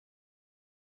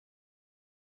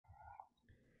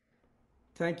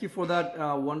Thank you for that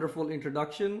wonderful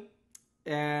introduction.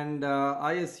 And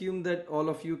I assume that all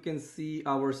of you can see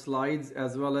our slides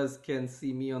as well as can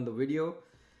see me on the video.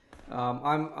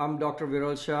 I'm Dr.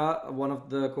 Viral Shah, one of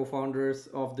the co-founders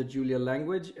of the Julia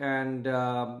language and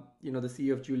the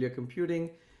CEO of Julia Computing.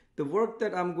 The work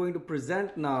that I'm going to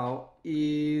present now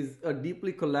is a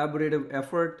deeply collaborative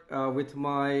effort with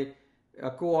my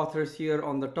co-authors here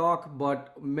on the talk,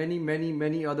 but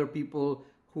many other people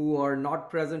who are not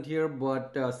present here,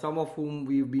 but some of whom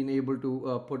we've been able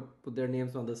to put their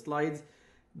names on the slides.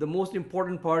 The most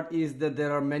important part is that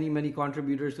there are many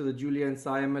contributors to the Julia and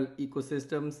SciML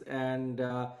ecosystems, and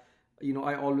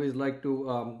I always like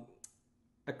to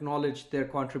acknowledge their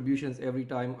contributions every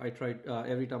time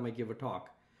I give a talk.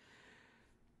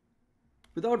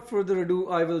 Without further ado,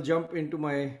 I will jump into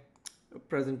my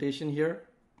presentation here.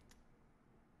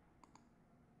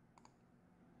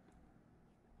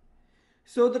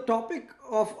 So the topic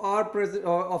of our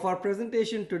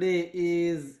presentation today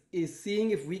is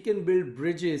seeing if we can build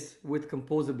bridges with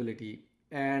composability,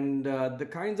 and the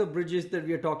kinds of bridges that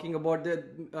we are talking about.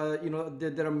 That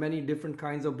there are many different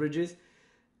kinds of bridges,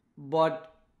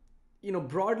 but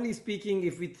broadly speaking,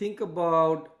 if we think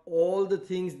about all the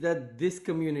things that this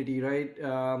community, right,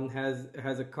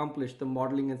 has accomplished, the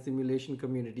modeling and simulation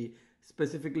community,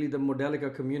 specifically the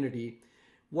Modelica community.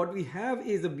 What we have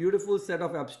is a beautiful set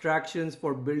of abstractions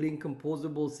for building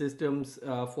composable systems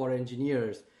for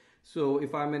engineers. So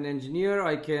if I'm an engineer,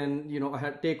 I can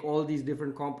take all these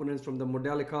different components from the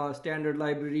Modelica standard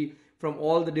library, from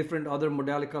all the different other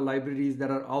Modelica libraries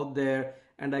that are out there,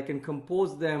 and I can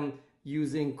compose them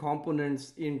using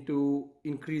components into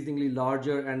increasingly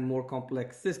larger and more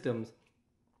complex systems.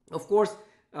 Of course,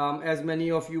 as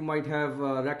many of you might have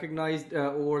recognized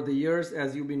over the years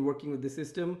as you've been working with the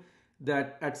system,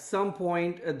 that at some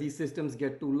point these systems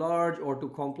get too large or too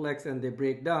complex and they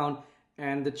break down.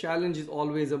 And the challenge is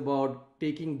always about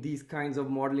taking these kinds of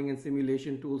modeling and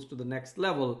simulation tools to the next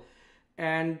level.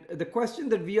 And the question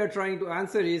that we are trying to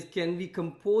answer is, can we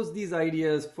compose these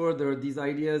ideas further, these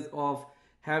ideas of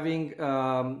having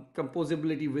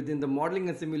composability within the modeling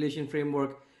and simulation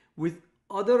framework with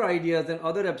other ideas and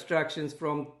other abstractions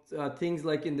from things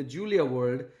like in the Julia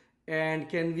world? And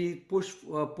can we push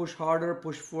harder,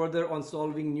 push further on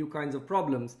solving new kinds of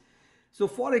problems? So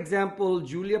for example,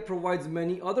 Julia provides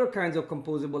many other kinds of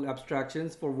composable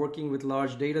abstractions for working with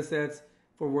large data sets,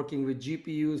 for working with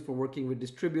GPUs, for working with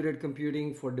distributed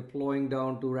computing, for deploying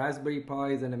down to Raspberry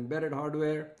Pis and embedded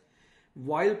hardware,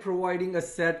 while providing a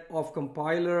set of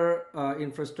compiler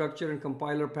infrastructure and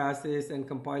compiler passes and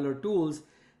compiler tools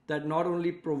that not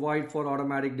only provide for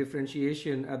automatic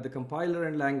differentiation at the compiler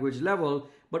and language level,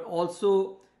 but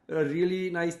also really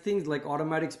nice things like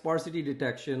automatic sparsity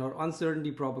detection or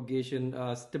uncertainty propagation,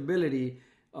 stability,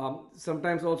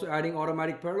 sometimes also adding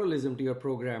automatic parallelism to your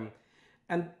program.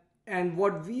 And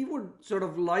what we would sort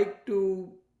of like to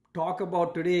talk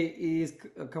about today is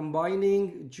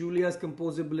combining Julia's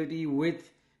composability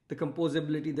with the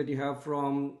composability that you have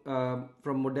from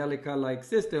Modelica like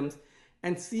systems,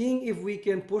 and seeing if we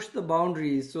can push the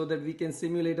boundaries so that we can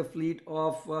simulate a fleet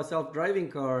of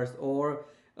self-driving cars, or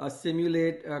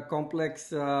simulate complex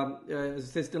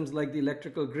systems like the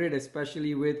electrical grid,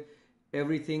 especially with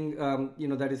everything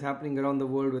that is happening around the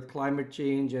world with climate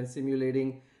change, and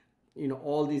simulating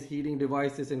all these heating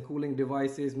devices and cooling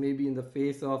devices, maybe in the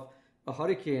face of a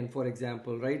hurricane, for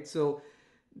example, right? So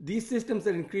these systems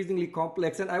are increasingly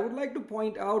complex, and I would like to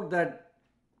point out that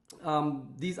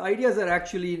these ideas are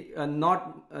actually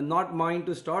not mine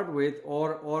to start with,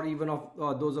 or even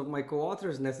of those of my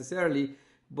co-authors necessarily,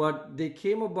 but they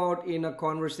came about in a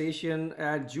conversation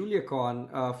at JuliaCon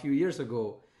a few years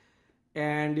ago.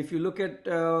 And if you look at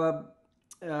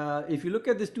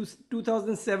this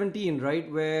 2017, right,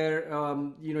 where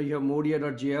you have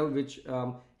Modia.jl, which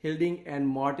Hilding and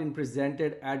Martin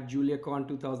presented at JuliaCon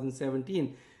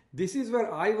 2017. This is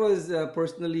where I was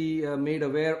personally made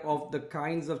aware of the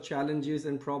kinds of challenges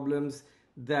and problems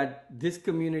that this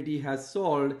community has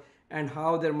solved, and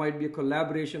how there might be a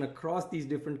collaboration across these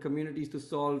different communities to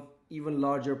solve even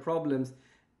larger problems.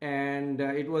 And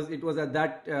it was at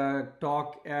that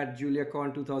talk at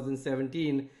JuliaCon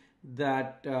 2017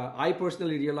 that I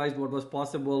personally realized what was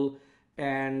possible.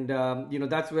 And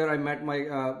that's where I met my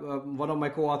one of my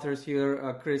co-authors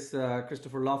here,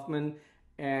 Christopher Laughman.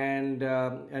 And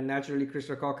naturally, Chris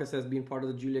Rackauckas has been part of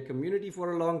the Julia community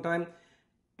for a long time,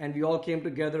 and we all came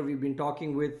together. We've been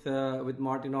talking with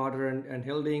Martin Otter and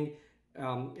Hilding,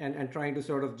 and trying to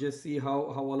sort of just see how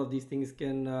all of these things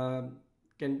can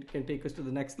take us to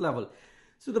the next level.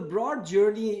 So the broad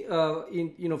journey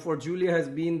for Julia has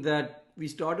been that we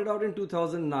started out in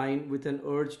 2009 with an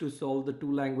urge to solve the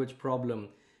two-language problem,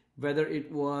 whether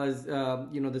it was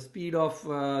the speed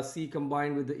of C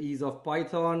combined with the ease of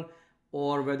Python,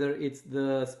 or whether it's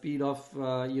the speed of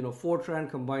Fortran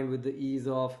combined with the ease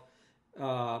of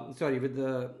with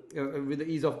the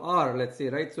ease of R, let's say,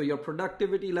 right? So your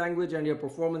productivity language and your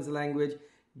performance language,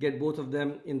 get both of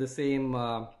them in the same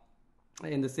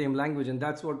language, and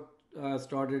that's what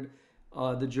started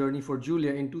the journey for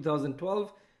Julia. In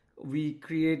 2012, we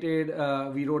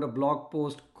wrote a blog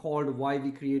post called "Why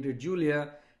We Created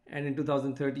Julia," and in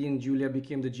 2013, Julia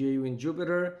became the JU in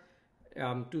Jupyter.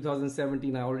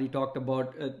 2017, I already talked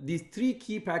about these three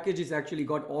key packages actually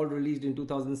got all released in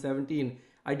 2017.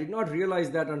 I did not realize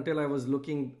that until I was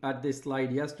looking at this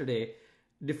slide yesterday.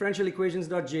 Differential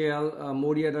equations.jl,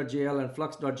 Modia.jl, and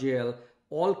flux.jl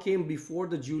all came before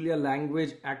the Julia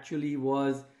language actually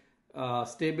was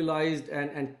stabilized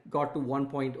and got to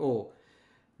 1.0,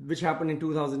 which happened in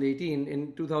 2018.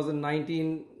 In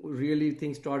 2019, really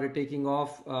things started taking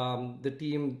off. The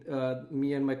team,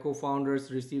 me and my co-founders,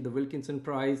 received the Wilkinson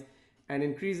Prize, and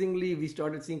increasingly we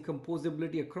started seeing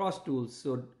composability across tools.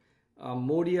 So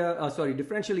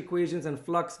differential equations and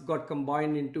flux got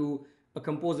combined into a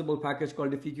composable package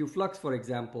called DiffEQ Flux, for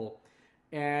example.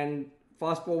 And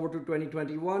fast forward to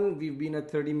 2021, we've been at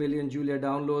 30 million Julia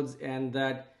downloads, and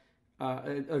that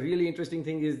a really interesting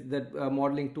thing is that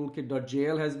modeling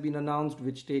toolkit.jl has been announced,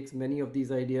 which takes many of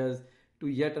these ideas to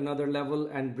yet another level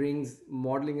and brings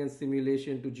modeling and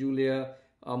simulation to Julia,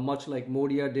 much like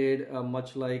Modia did,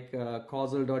 much like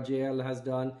causal.jl has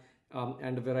done,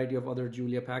 and a variety of other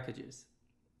Julia packages.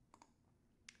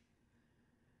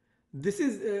 This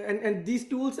is and these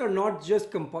tools are not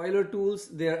just compiler tools;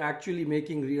 they are actually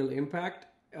making real impact.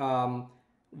 I'm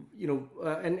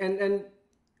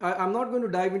not going to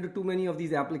dive into too many of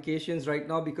these applications right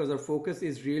now because our focus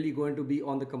is really going to be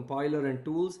on the compiler and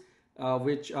tools,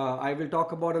 which I will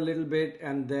talk about a little bit,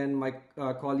 and then my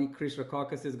colleague Chris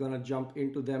Rackauckas is going to jump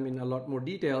into them in a lot more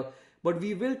detail. But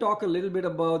we will talk a little bit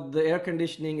about the air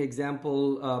conditioning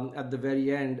example at the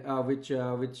very end, which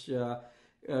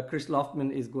Chris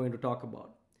Laughman is going to talk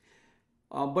about.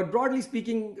 But broadly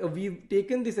speaking, we've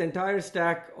taken this entire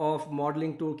stack of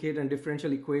modeling toolkit and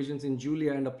differential equations in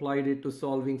Julia and applied it to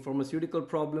solving pharmaceutical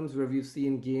problems, where we've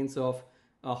seen gains of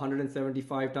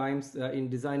 175 times in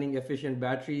designing efficient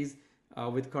batteries,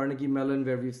 with Carnegie Mellon,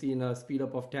 where we've seen a speed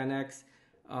up of 10x.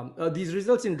 These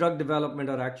results in drug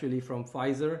development are actually from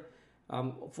Pfizer.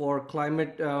 For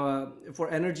climate, for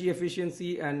energy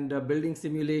efficiency and building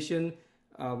simulation,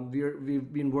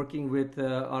 we've been working with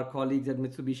our colleagues at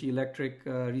Mitsubishi Electric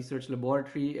Research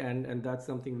Laboratory, and that's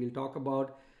something we'll talk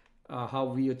about, how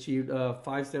we achieved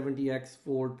 570x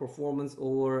fold performance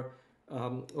over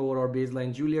our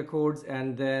baseline Julia codes,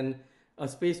 and then a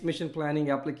space mission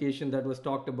planning application that was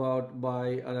talked about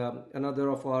by another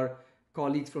of our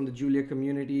colleagues from the Julia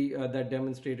community that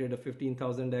demonstrated a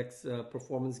 15,000x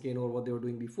performance gain over what they were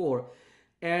doing before.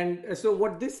 And so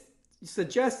what this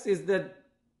suggests is that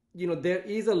there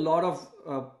is a lot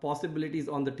of possibilities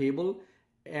on the table,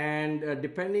 and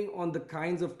depending on the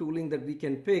kinds of tooling that we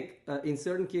can pick, in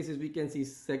certain cases we can see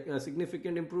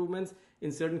significant improvements, in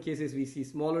certain cases we see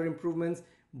smaller improvements,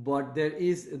 but there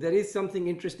is something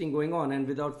interesting going on. And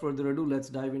without further ado, let's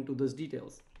dive into those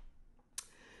details.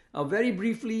 Very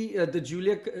briefly, the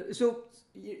Julia. So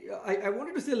I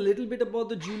wanted to say a little bit about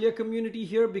the Julia community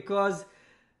here, because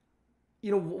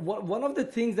one of the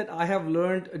things that I have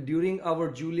learned during our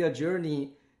Julia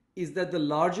journey is that the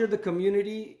larger the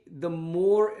community, the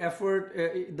more effort,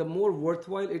 the more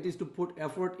worthwhile it is to put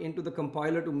effort into the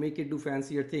compiler to make it do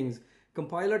fancier things.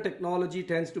 Compiler technology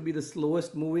tends to be the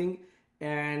slowest moving,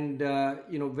 and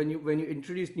when you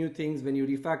introduce new things, when you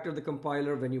refactor the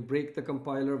compiler, when you break the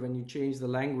compiler, when you change the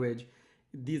language,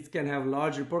 these can have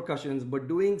large repercussions. But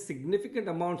doing significant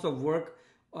amounts of work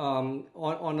on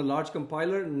a large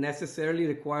compiler necessarily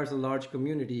requires a large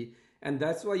community, and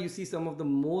that's why you see some of the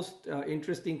most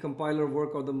interesting compiler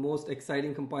work, or the most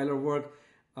exciting compiler work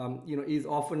is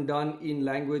often done in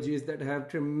languages that have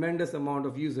tremendous amount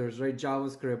of users, right?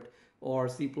 JavaScript or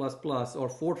C++ or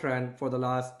Fortran for the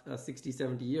last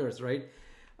 60-70 years, right?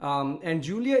 And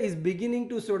Julia is beginning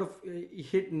to sort of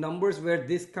hit numbers where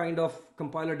this kind of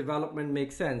compiler development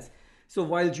makes sense. So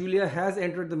while Julia has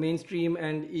entered the mainstream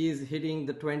and is hitting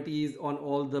the 20s on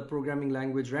all the programming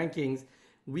language rankings,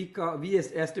 we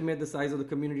estimate the size of the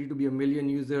community to be 1 million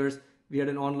users. We had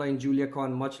an online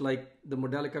JuliaCon, much like the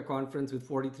Modelica conference, with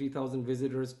 43,000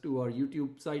 visitors to our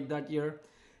YouTube site that year.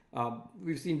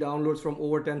 We've seen downloads from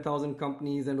over 10,000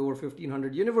 companies and over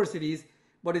 1,500 universities,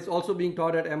 but it's also being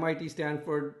taught at MIT,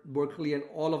 Stanford, Berkeley, and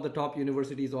all of the top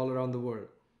universities all around the world.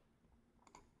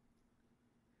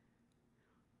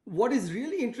 What is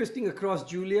really interesting across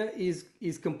Julia is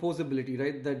composability,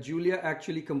 right? That Julia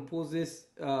actually composes,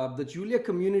 the Julia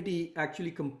community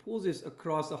actually composes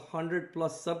across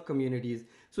 100+ sub communities.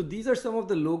 So these are some of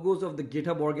the logos of the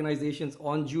GitHub organizations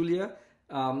on Julia,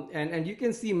 and you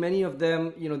can see many of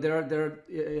them. You know, there are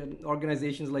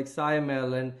organizations like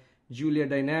SciML and Julia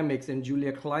Dynamics and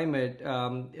Julia Climate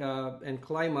and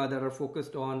Clima that are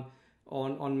focused on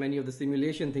many of the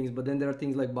simulation things. But then there are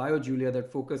things like BioJulia that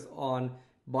focus on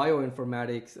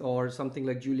bioinformatics, or something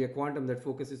like Julia Quantum that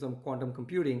focuses on quantum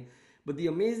computing. But the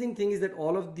amazing thing is that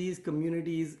all of these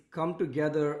communities come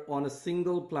together on a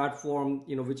single platform,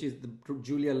 you know, which is the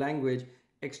Julia language,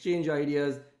 exchange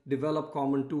ideas, develop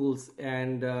common tools,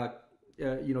 and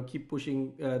you know, keep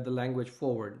pushing the language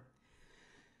forward.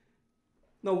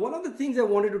 Now, one of the things I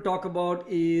wanted to talk about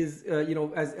is, you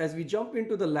know, as we jump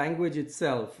into the language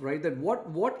itself, right? That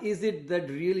what is it that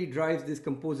really drives this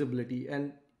composability?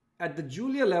 And at the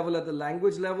Julia level, at the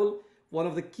language level, one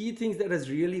of the key things that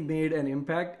has really made an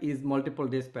impact is multiple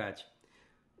dispatch.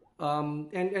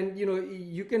 And you know,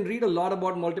 you can read a lot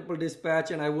about multiple dispatch,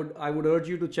 and I would urge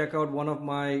you to check out one of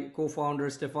my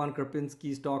co-founders, Stefan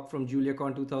Krapinski's talk from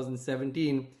JuliaCon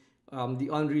 2017, the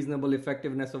unreasonable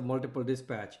effectiveness of multiple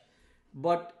dispatch.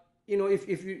 But you know,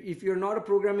 if you're not a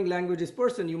programming languages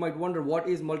person, you might wonder what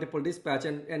is multiple dispatch,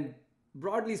 and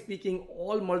broadly speaking,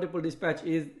 all multiple dispatch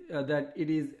is that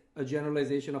it is a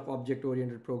generalization of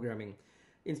object-oriented programming.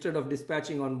 Instead of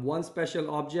dispatching on one special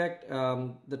object,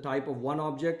 the type of one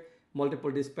object,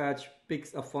 multiple dispatch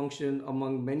picks a function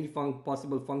among many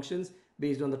possible functions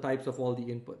based on the types of all the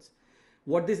inputs.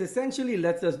 What this essentially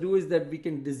lets us do is that we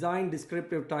can design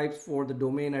descriptive types for the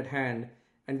domain at hand,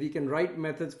 and we can write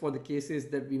methods for the cases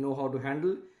that we know how to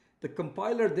handle. The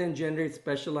compiler then generates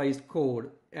specialized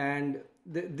code, and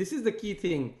this is the key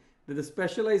thing, that the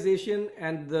specialization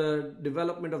and the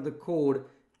development of the code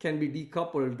can be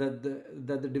decoupled, that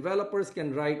the developers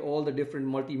can write all the different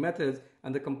multi-methods,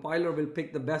 and the compiler will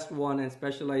pick the best one and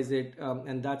specialize it,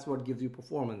 and that's what gives you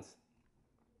performance.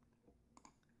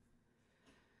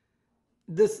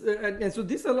 So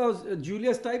this allows,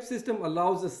 Julia's type system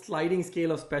allows a sliding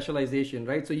scale of specialization,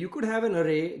 right? So you could have an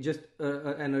array, just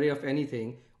an array of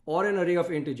anything, or an array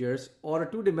of integers, or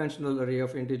a two-dimensional array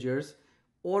of integers,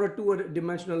 or a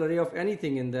two-dimensional array of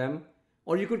anything in them,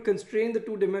 or you could constrain the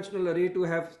two-dimensional array to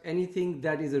have anything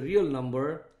that is a real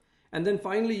number. And then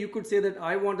finally, you could say that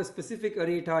I want a specific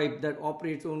array type that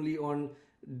operates only on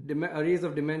arrays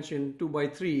of dimension 2 by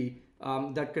 3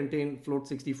 that contain float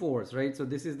 64s, right? So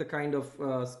this is the kind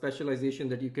of specialization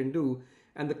that you can do.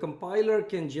 And the compiler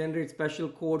can generate special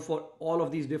code for all of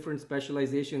these different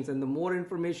specializations. And the more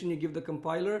information you give the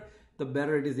compiler, the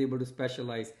better it is able to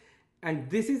specialize. And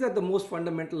this is at the most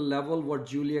fundamental level what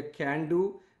Julia can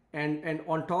do. And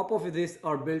on top of this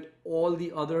are built all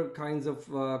the other kinds of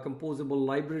composable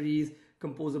libraries,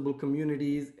 composable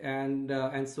communities, and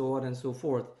so on and so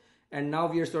forth. And now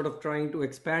we are sort of trying to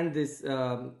expand this,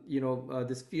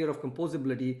 this sphere of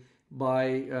composability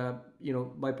by,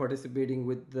 by participating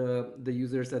with the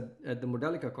users at the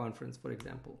Modelica conference, for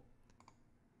example.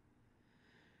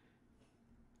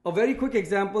 A very quick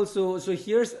example. So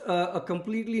here's a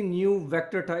completely new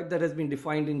vector type that has been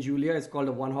defined in Julia. It's called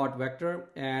a one-hot vector,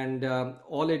 and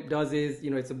all it does is,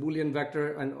 it's a Boolean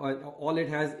vector, and all it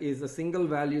has is a single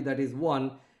value that is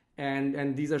 1,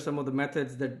 and these are some of the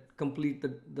methods that complete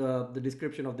the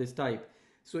description of this type.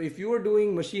 So if you were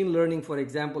doing machine learning, for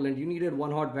example, and you needed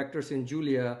one-hot vectors in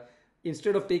Julia,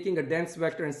 instead of taking a dense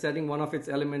vector and setting one of its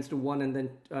elements to 1 and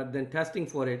then testing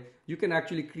for it, you can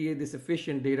actually create this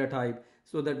efficient data type,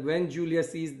 so that when Julia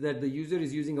sees that the user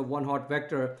is using a one-hot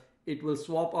vector, it will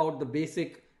swap out the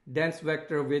basic dense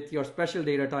vector with your special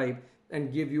data type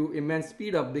and give you immense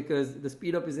speed up, because the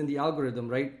speed up is in the algorithm,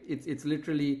 right? It's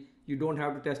literally, you don't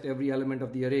have to test every element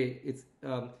of the array. It's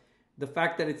the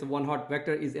fact that it's a one-hot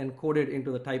vector is encoded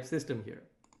into the type system here.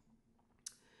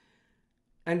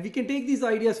 And we can take these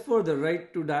ideas further,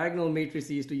 right, to diagonal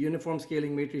matrices, to uniform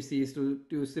scaling matrices,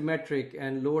 to symmetric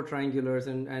and lower triangulars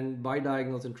and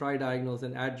bidiagonals and tridiagonals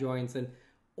and adjoints, and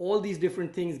all these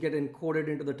different things get encoded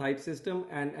into the type system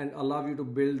and allow you to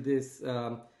build this,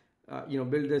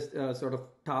 sort of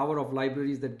tower of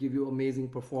libraries that give you amazing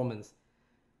performance.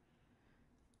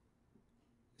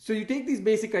 So you take these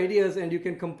basic ideas and you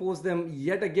can compose them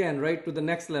yet again, right, to the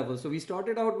next level. So we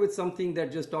started out with something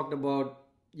that just talked about,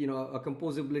 a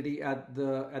composability at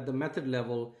the method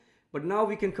level, but now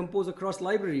we can compose across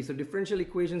libraries. So differential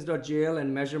equations.jl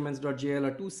and measurements.jl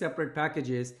are two separate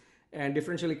packages, and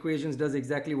differential equations does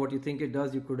exactly what you think it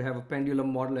does. You could have a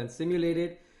pendulum model and simulate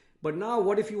it. But now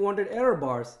what if you wanted error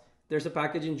bars? There's a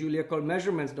package in Julia called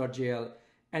measurements.jl.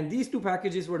 And these two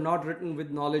packages were not written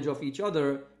with knowledge of each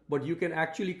other, but you can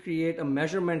actually create a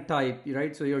measurement type,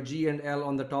 right? So your G and L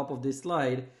on the top of this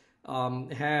slide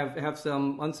have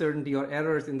some uncertainty or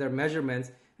errors in their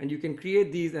measurements, and you can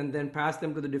create these and then pass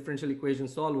them to the differential equation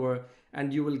solver,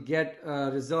 and you will get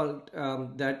a result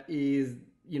that is,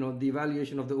 the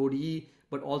evaluation of the ODE,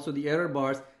 but also the error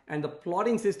bars. And the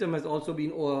plotting system has also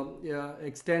been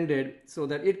extended so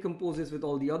that it composes with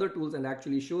all the other tools and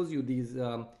actually shows you these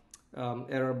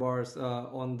error bars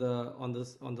on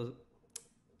the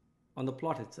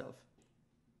plot itself.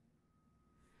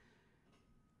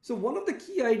 So one of the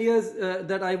key ideas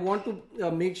that I want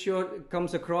to make sure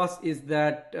comes across is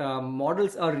that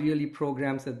models are really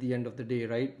programs at the end of the day,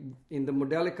 right? In the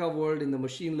Modelica world, in the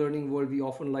machine learning world, we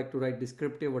often like to write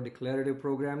descriptive or declarative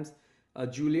programs.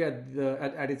 Julia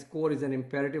at its core is an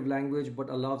imperative language but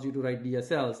allows you to write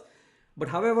DSLs. But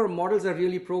however, models are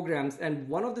really programs, and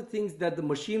one of the things that the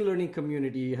machine learning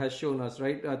community has shown us,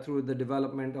 right, through the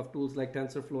development of tools like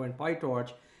TensorFlow and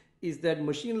PyTorch, is that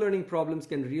machine learning problems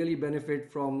can really benefit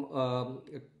from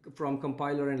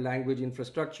compiler and language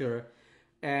infrastructure,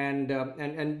 and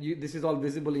this is all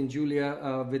visible in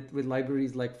Julia with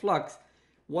libraries like Flux.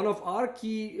 One of our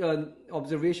key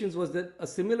observations was that a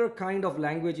similar kind of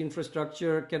language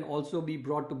infrastructure can also be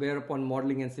brought to bear upon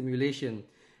modeling and simulation.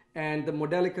 And the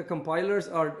Modelica compilers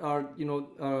are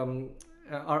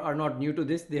not new to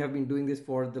this. They have been doing this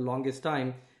for the longest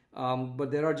time.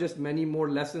 But there are just many more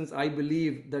lessons, I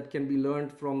believe, that can be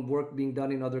learned from work being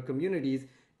done in other communities,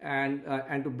 and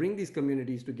to bring these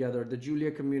communities together: the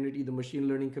Julia community, the machine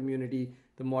learning community,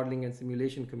 the modeling and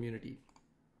simulation community.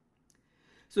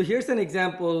 So here's an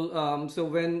example. So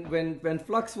when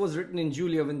Flux was written in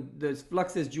Julia, when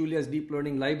Flux is Julia's deep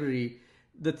learning library,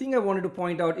 the thing I wanted to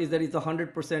point out is that it's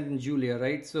 100% in Julia,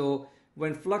 right? So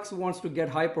when Flux wants to get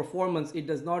high performance, it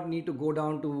does not need to go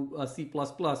down to C++,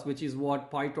 which is what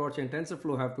PyTorch and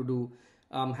TensorFlow have to do.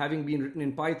 Having been written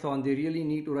in Python, they really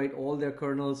need to write all their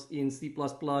kernels in C++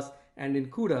 and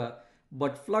in CUDA.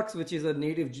 But Flux, which is a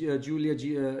native Julia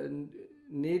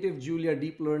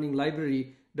deep learning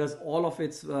library, does all of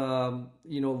its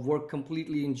work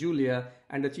completely in Julia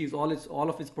and achieves all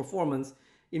of its performance,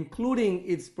 including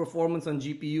its performance on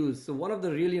GPUs. So one of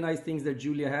the really nice things that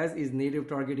Julia has is native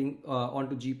targeting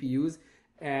onto GPUs,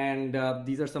 and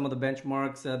these are some of the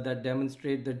benchmarks that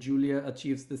demonstrate that Julia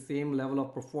achieves the same level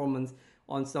of performance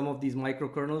on some of these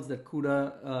microkernels that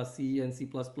CUDA, C, and C++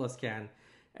 can.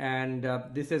 And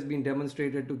this has been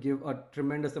demonstrated to give a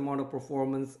tremendous amount of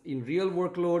performance in real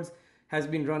workloads, has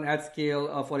been run at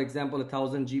scale. For example,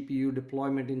 1,000 GPU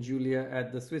deployment in Julia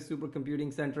at the Swiss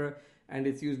Supercomputing Center, and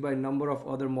it's used by a number of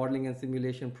other modeling and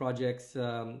simulation projects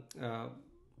around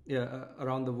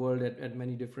the world at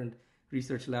many different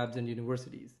research labs and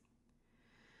universities.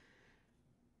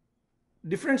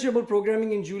 Differentiable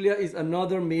programming in Julia is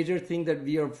another major thing that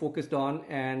we are focused on,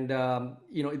 and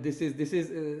we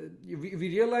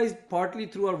realized partly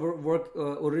through our work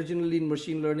originally in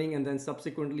machine learning and then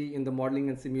subsequently in the modeling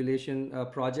and simulation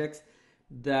projects,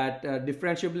 that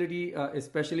differentiability,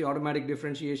 especially automatic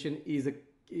differentiation, is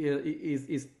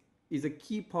a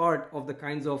key part of the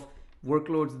kinds of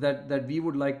workloads that we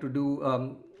would like to do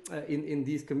in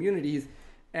these communities,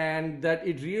 and that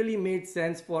it really made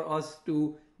sense for us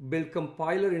to build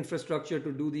compiler infrastructure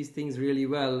to do these things really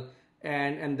well,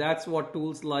 and that's what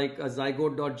tools like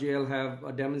Zygote.jl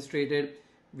have demonstrated.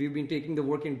 We've been taking the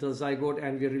work into Zygote,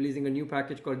 and we're releasing a new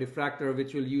package called Diffractor,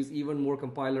 which will use even more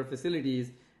compiler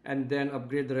facilities and then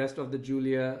upgrade the rest of the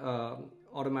Julia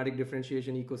automatic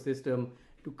differentiation ecosystem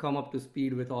to come up to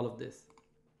speed with all of this.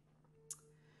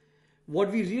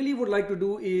 What we really would like to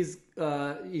do is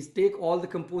take all the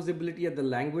composability at the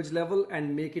language level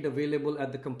and make it available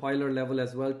at the compiler level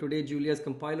as well. Today, Julia's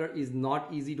compiler is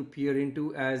not easy to peer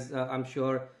into, as I'm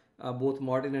sure both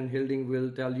Martin and Hilding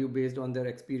will tell you based on their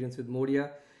experience with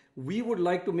Modia. We would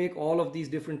like to make all of these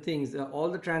different things, all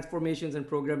the transformations and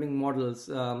programming models,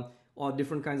 or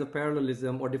different kinds of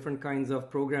parallelism, or different kinds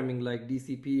of programming like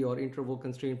DCP or interval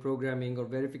constraint programming or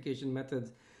verification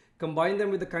methods, combine them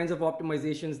with the kinds of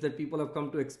optimizations that people have come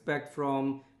to expect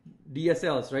from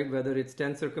DSLs, right? Whether it's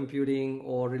tensor computing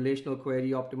or relational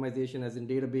query optimization as in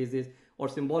databases, or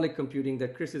symbolic computing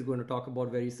that Chris is going to talk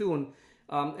about very soon.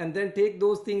 And then take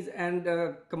those things and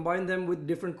combine them with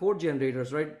different code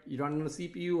generators, right? You run on a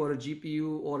CPU or a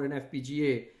GPU or an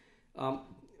FPGA.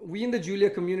 We in the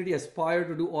Julia community aspire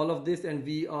to do all of this, and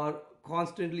we are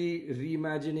constantly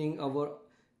reimagining our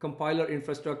compiler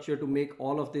infrastructure to make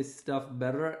all of this stuff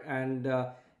better and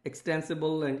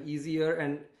extensible and easier.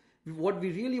 And what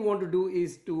we really want to do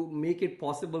is to make it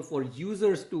possible for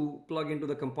users to plug into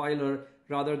the compiler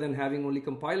rather than having only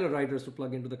compiler writers to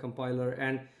plug into the compiler.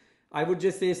 And I would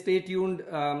just say stay tuned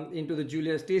into the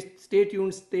Julia, stay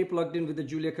tuned, stay plugged in with the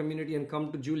Julia community, and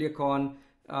come to JuliaCon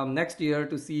next year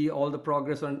to see all the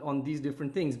progress on these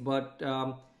different things. But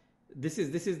this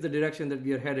is the direction that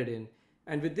we are headed in.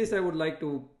 And with this, I would like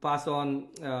to pass on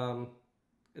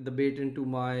the baton to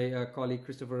my colleague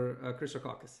Christopher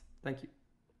Rackauckas. Thank you.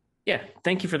 Yeah,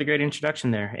 thank you for the great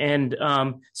introduction there. And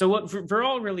so what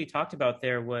Viral really talked about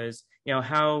there was,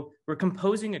 how we're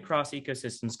composing across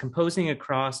ecosystems, composing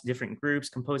across different groups,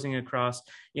 composing across,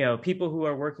 people who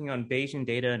are working on Bayesian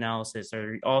data analysis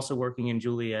are also working in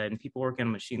Julia, and people working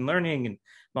on machine learning and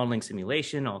modeling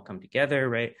simulation all come together,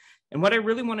 right? And what I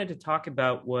really wanted to talk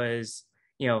about was,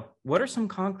 what are some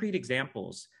concrete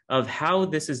examples of how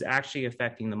this is actually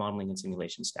affecting the modeling and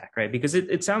simulation stack, right? Because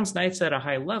it sounds nice at a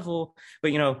high level,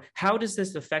 but how does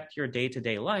this affect your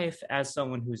day-to-day life as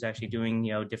someone who's actually doing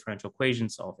differential equation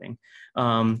solving?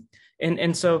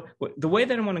 And so the way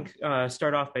that I want to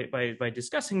start off by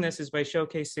discussing this is by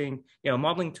showcasing,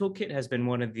 Modeling Toolkit has been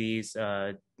one of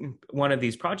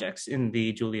these projects in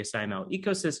the Julia SciML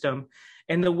ecosystem.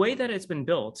 And the way that it's been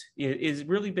built is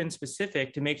really been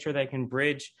specific to make sure that it can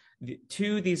bridge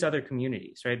to these other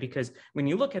communities, right? Because when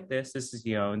you look at this is,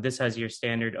 this has your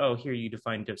standard, here you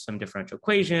define some differential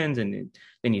equations and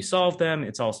then you solve them.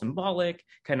 It's all symbolic,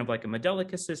 kind of like a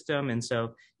Modelica system. And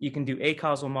so you can do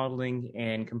acausal modeling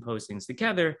and compose things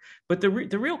together. But the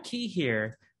real key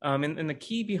here, and the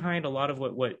key behind a lot of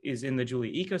what is in the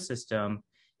Julia ecosystem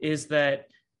is that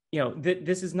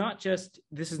this is not just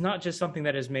something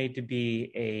that is made to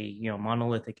be a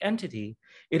monolithic entity.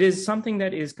 It is something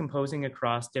that is composing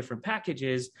across different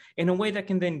packages in a way that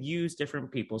can then use different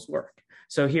people's work.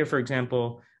 So here, for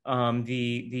example,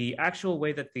 the actual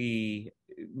way that the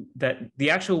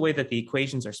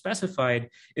equations are specified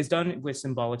is done with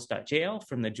symbolics.jl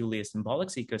from the Julia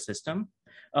Symbolics ecosystem.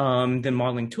 The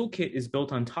modeling toolkit is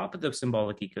built on top of the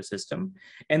symbolic ecosystem.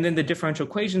 And then the differential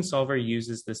equation solver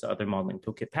uses this other modeling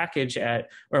toolkit package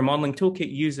or modeling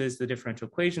toolkit uses the differential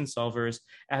equation solvers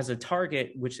as a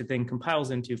target, which it then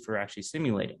compiles into for actually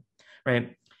simulating,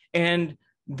 right? And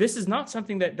this is not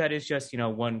something that is just,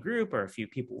 one group or a few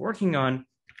people working on.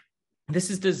 This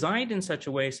is designed in such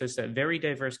a way so that very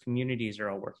diverse communities are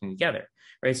all working together,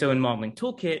 right? So in Modeling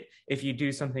Toolkit, if you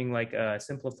do something like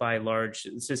simplify large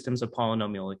systems of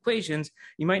polynomial equations,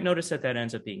 you might notice that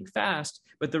ends up being fast.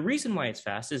 But the reason why it's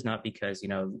fast is not because,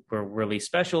 we're really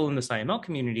special in the SciML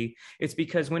community. It's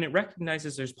because when it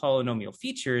recognizes there's polynomial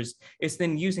features, it's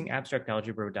then using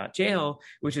abstractalgebra.jl,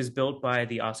 which is built by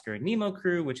the Oscar and Nemo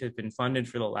crew, which has been funded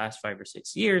for the last 5 or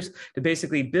 6 years to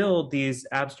basically build these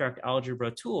abstract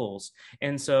algebra tools.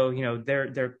 And so,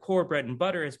 their core bread and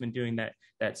butter has been doing that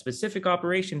specific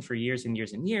operation for years and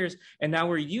years and years. And now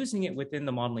we're using it within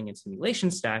the modeling and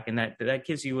simulation stack. And that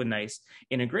gives you a nice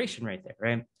integration right there,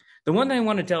 right? The one that I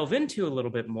want to delve into a little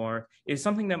bit more is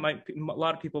something that a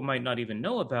lot of people might not even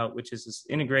know about, which is this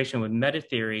integration with meta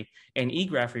theory and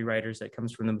eGraph rewriters that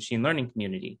comes from the machine learning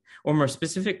community, or more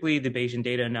specifically, the Bayesian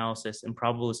data analysis and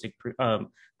probabilistic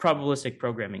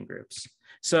programming groups.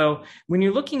 So when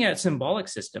you're looking at symbolic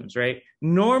systems, right,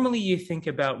 normally you think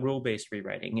about rule-based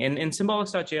rewriting, and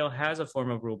symbolics.jl has a form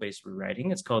of rule-based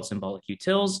rewriting. It's called symbolic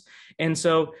utils. And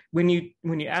so when you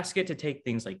ask it to take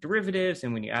things like derivatives,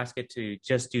 and when you ask it to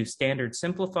just do standard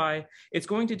simplify, it's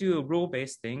going to do a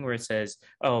rule-based thing where it says,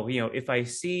 if I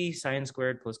see sine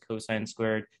squared plus cosine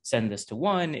squared, send this to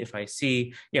 1. If I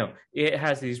see, it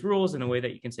has these rules in a way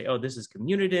that you can say, this is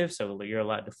commutative, so you're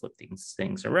allowed to flip these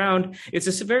things around. It's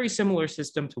a very similar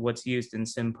system to what's used in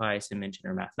SymPy, SymEngine,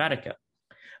 or Mathematica.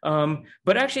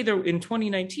 But actually, in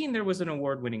 2019, there was an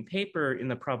award-winning paper in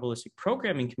the probabilistic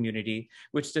programming community,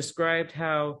 which described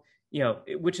a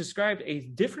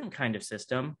different kind of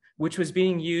system, which was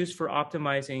being used for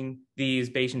optimizing these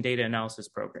Bayesian data analysis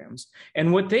programs.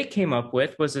 And what they came up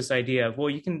with was this idea of,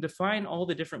 you can define all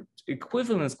the different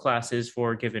equivalence classes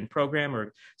for a given program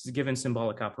or a given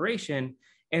symbolic operation,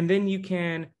 and then you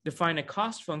can define a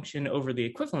cost function over the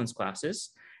equivalence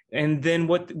classes. And then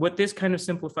what this kind of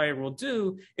simplifier will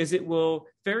do is it will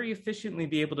very efficiently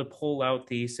be able to pull out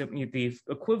the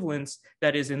equivalence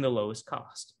that is in the lowest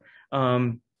cost.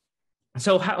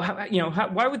 So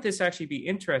why would this actually be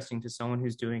interesting to someone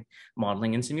who's doing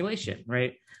modeling and simulation,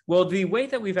 right? Well, the way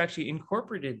that we've actually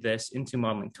incorporated this into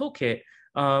Modeling Toolkit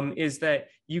is that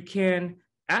you can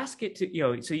ask it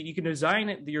to, so you can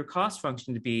design your cost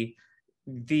function to be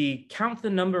count the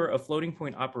number of floating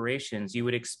point operations you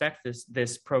would expect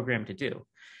this program to do.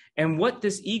 And what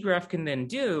this eGraph can then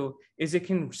do is it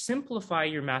can simplify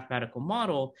your mathematical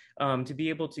model to be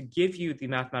able to give you the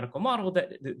mathematical model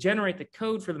that generate the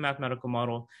code for the mathematical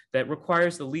model that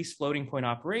requires the least floating point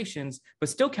operations, but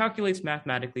still calculates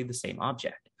mathematically the same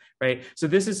object. Right? So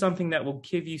this is something that will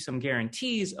give you some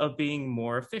guarantees of being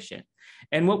more efficient.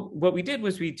 And what we did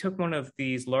was we took one of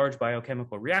these large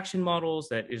biochemical reaction models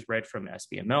that is read from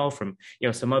SBML from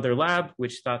some other lab,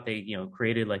 which thought they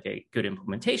created like a good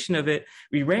implementation of it.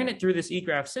 We ran it through this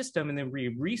eGraph system, and then we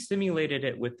re-simulated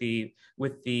it with the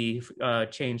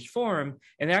changed form,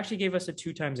 and it actually gave us a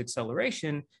 2x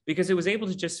acceleration because it was able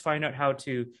to just find out how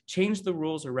to change the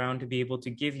rules around to be able to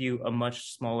give you a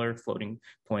much smaller floating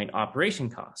point operation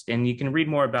cost. And you can read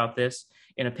more about this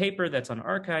in a paper that's on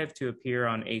arXiv to appear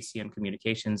on ACM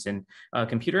Communications and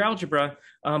Computer Algebra.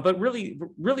 But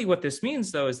really what this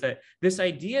means, though, is that this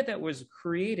idea that was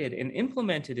created and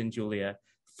implemented in Julia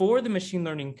for the machine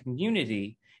learning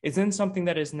community is then something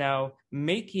that is now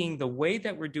making the way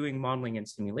that we're doing modeling and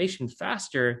simulation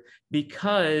faster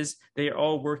because they are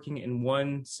all working in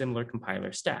one similar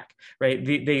compiler stack, right?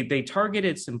 They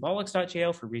targeted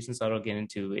symbolics.jl for reasons that I'll get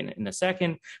into in a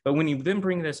second. But when you then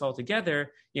bring this all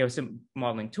together, some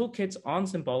modeling toolkits on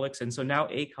symbolics, and so now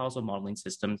causal modeling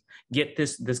systems get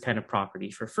this kind of property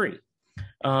for free.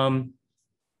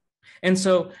 And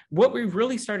so what we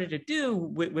really started to do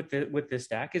with this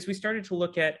stack is we started to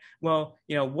look at, well,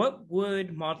 what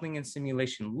would modeling and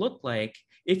simulation look like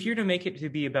if you're to make it to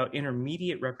be about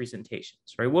intermediate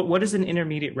representations, right? What is an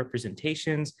intermediate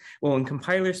representations? Well, in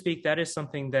compiler speak, that is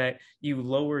something that you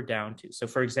lower down to. So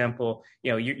for example,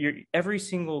 every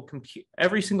single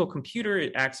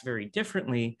computer acts very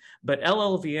differently, but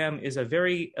LLVM is a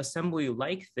very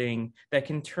assembly-like thing that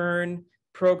can turn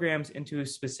programs into a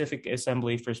specific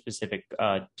assembly for specific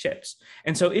chips.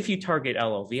 And so if you target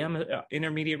LLVM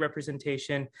intermediate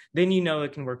representation, then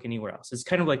it can work anywhere else. It's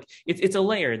kind of like, it's a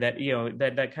layer that,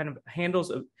 that kind of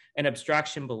handles an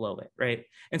abstraction below it, right?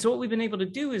 And so what we've been able to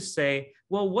do is say,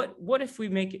 well, what if we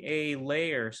make a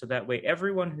layer so that way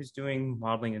everyone who's doing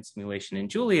modeling and simulation in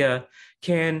Julia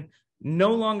can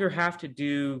no longer have to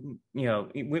do,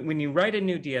 when you write a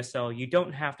new DSL, you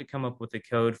don't have to come up with the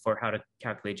code for how to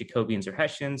calculate Jacobians or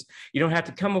Hessians. You don't have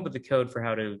to come up with the code for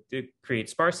how to create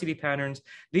sparsity patterns.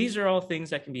 These are all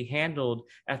things that can be handled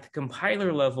at the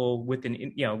compiler level with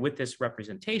this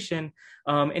representation.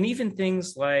 And even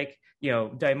things like,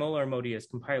 Daimola or Modia's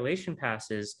compilation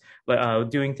passes, but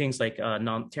doing things like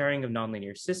tearing of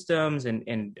nonlinear systems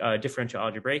and differential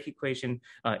algebraic equation,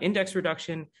 index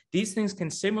reduction. These things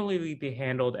can similarly be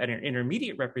handled at an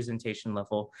intermediate representation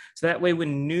level. So that way,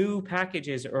 when new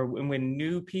packages or when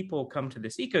new people come to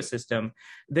this ecosystem,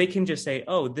 they can just say,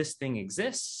 oh, this thing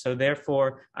exists. So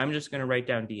therefore, I'm just going to write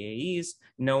down DAEs,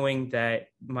 knowing that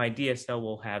my DSL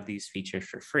will have these features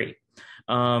for free.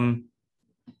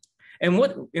 And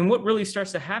what really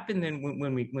starts to happen then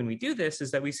when we do this is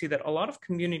that we see that a lot of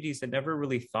communities that never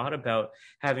really thought about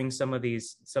having some of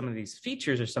these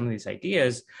features or some of these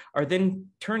ideas are then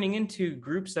turning into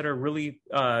groups that are really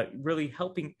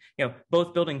helping,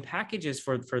 both building packages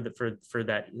for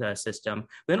that system,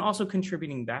 but then also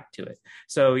contributing back to it.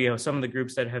 So some of the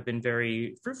groups that have been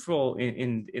very fruitful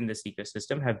in this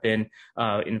ecosystem have been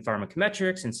in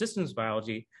pharmacometrics and systems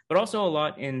biology, but also a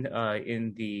lot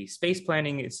in the space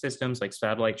planning systems like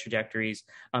satellite trajectories,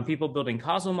 people building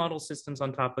causal model systems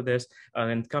on top of this,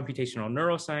 and computational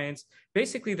neuroscience.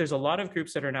 Basically, there's a lot of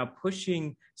groups that are now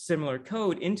pushing similar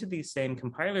code into these same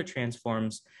compiler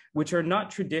transforms, which are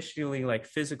not traditionally like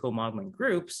physical modeling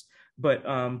groups, but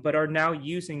are now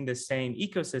using the same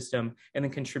ecosystem and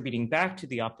then contributing back to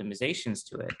the optimizations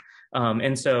to it.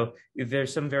 And so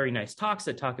there's some very nice talks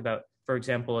that talk about, for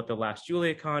example, at the last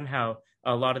JuliaCon, how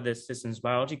a lot of the systems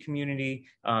biology community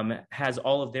has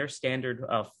all of their standard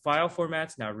file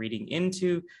formats now reading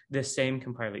into this same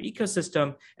compiler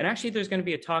ecosystem. And actually, there's going to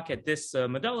be a talk at this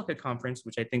Modelica conference,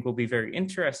 which I think will be very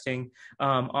interesting,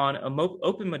 on an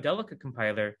open Modelica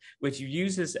compiler, which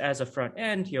uses as a front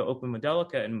end, open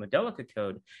Modelica and Modelica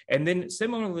code, and then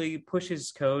similarly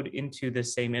pushes code into the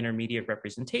same intermediate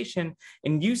representation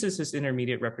and uses this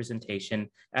intermediate representation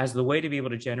as the way to be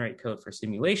able to generate code for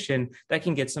simulation that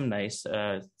can get some nice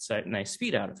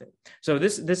speed out of it. So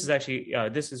this is actually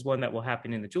this is one that will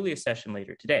happen in the Julia session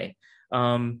later today.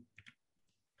 And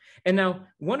now,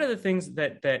 one of the things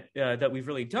that we've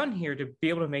really done here to be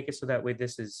able to make it so that way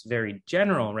this is very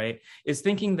general, right, is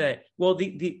thinking that, well,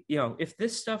 if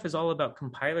this stuff is all about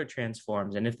compiler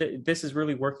transforms, and if this is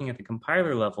really working at the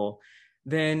compiler level,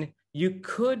 then you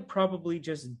could probably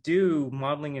just do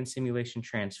modeling and simulation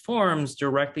transforms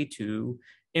directly to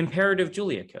imperative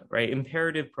Julia code, right?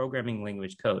 Imperative programming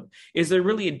language code. Is there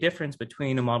really a difference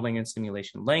between a modeling and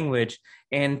simulation language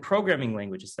and programming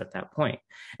languages at that point?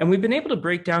 And we've been able to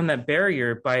break down that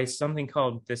barrier by something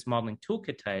called this modeling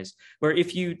toolkitize, where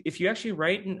if you actually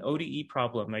write an ODE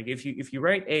problem, like if you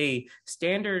write a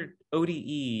standard ODE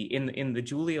in the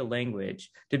Julia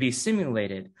language to be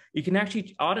simulated, you can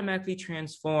actually automatically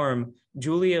transform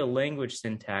Julia language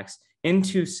syntax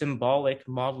into symbolic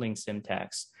modeling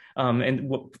syntax, and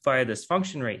via this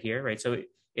function right here, right? So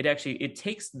it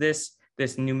takes this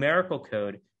numerical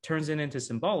code, turns it into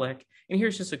symbolic. And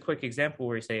here's just a quick example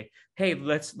where you say, hey,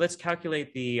 let's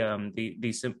calculate the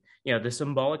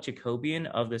symbolic Jacobian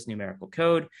of this numerical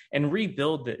code and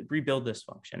rebuild this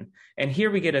function. And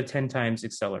here we get a 10 times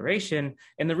acceleration.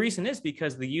 And the reason is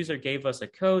because the user gave us a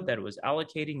code that was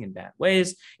allocating in bad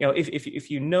ways.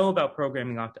 If you know about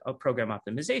program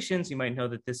optimizations, you might know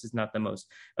that this is not the most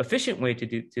efficient way to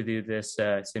do this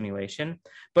simulation,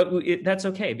 but that's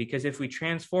okay, because if we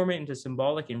transform it into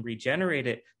symbolic and regenerate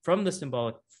it from the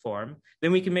symbolic form,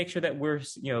 then we can make sure that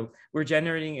we're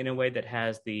generating in a way that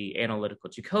has the analytical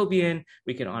Jacobian.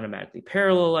 We can automatically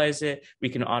parallelize it. We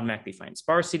can automatically find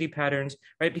sparsity patterns,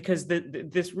 right? Because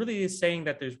this really is saying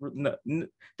that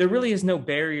there really is no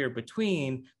barrier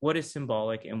between what is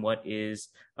symbolic and what is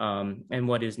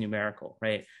numerical,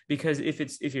 right? Because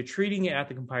if you're treating it at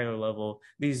the compiler level,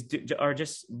 these are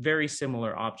just very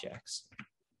similar objects.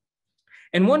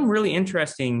 And one really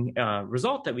interesting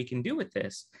result that we can do with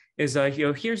this is,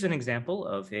 here's an example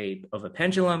of a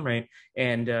pendulum, right?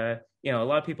 And a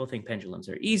lot of people think pendulums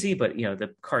are easy, but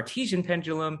the Cartesian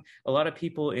pendulum, a lot of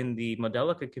people in the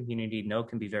Modelica community know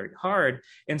can be very hard.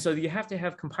 And so you have to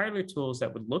have compiler tools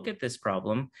that would look at this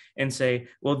problem and say,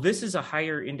 well, this is a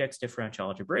higher index differential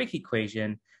algebraic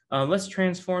equation. Let's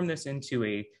transform this into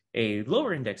a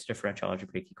lower index differential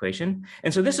algebraic equation.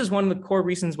 And so this is one of the core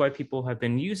reasons why people have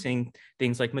been using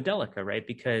things like Modelica, right?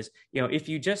 Because if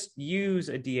you just use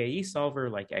a DAE solver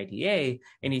like IDA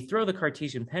and you throw the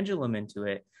Cartesian pendulum into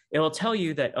it, it'll tell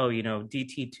you that,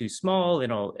 DT too small,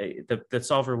 the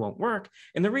solver won't work.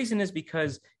 And the reason is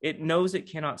because it knows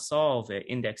it cannot solve at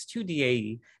index 2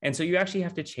 DAE. And so you actually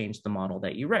have to change the model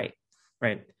that you write,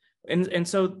 right? And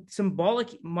so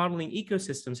symbolic modeling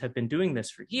ecosystems have been doing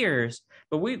this for years,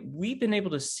 but we've been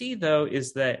able to see, though,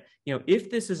 is that,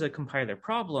 if this is a compiler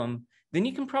problem, then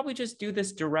you can probably just do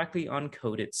this directly on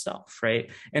code itself, right?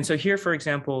 And so here, for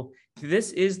example,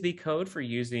 this is the code for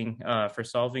for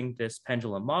solving this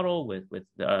pendulum model with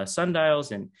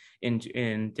sundials and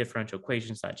in differential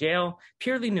equations.jl,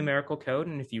 purely numerical code.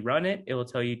 And if you run it, it will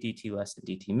tell you dt less than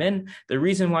dt min. The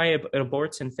reason why it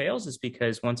aborts and fails is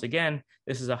because, once again,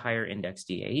 this is a higher index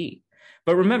DAE.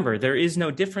 But remember, there is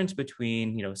no difference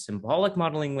between symbolic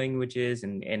modeling languages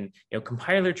and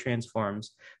compiler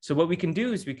transforms. So what we can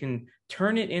do is we can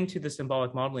turn it into the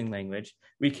symbolic modeling language.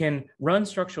 We can run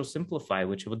structural simplify,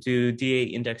 which will do DA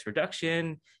index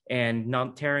reduction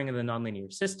and tearing of the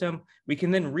nonlinear system. We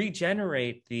can then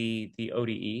regenerate the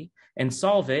ODE and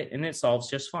solve it, and it solves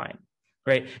just fine,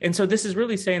 right? And so this is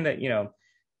really saying that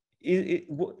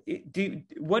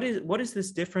what is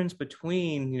this difference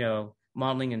between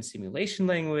modeling and simulation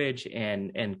language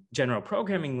and general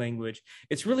programming language?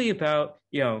 It's really about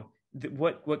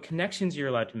what connections you're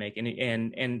allowed to make,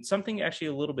 and something actually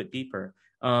a little bit deeper.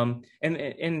 And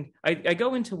I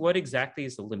go into what exactly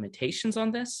is the limitations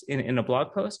on this in a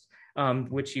blog post,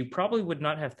 which you probably would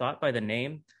not have thought by the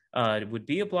name. It would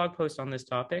be a blog post on this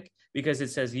topic, because it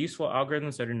says useful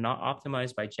algorithms that are not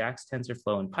optimized by JAX,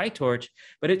 TensorFlow, and PyTorch.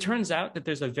 But it turns out that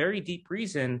there's a very deep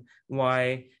reason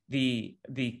why the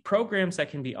programs that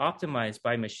can be optimized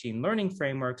by machine learning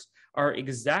frameworks are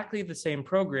exactly the same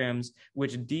programs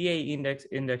which DA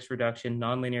index reduction,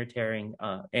 nonlinear tearing,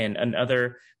 and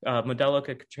other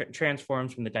Modelica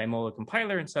transforms from the Daimola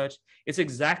compiler and such. It's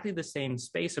exactly the same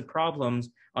space of problems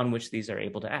on which these are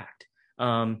able to act.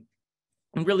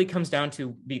 It really comes down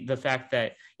to the fact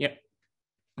that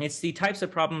it's the types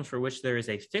of problems for which there is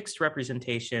a fixed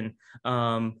representation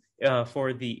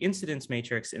for the incidence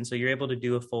matrix, and so you're able to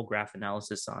do a full graph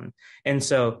analysis on. And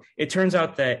so it turns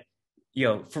out that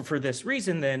for this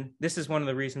reason, then this is one of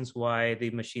the reasons why the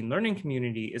machine learning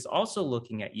community is also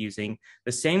looking at using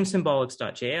the same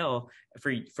symbolics.jl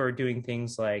for doing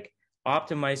things like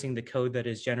optimizing the code that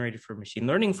is generated for machine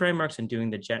learning frameworks and doing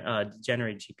the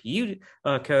generated GPU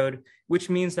code, which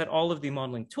means that all of the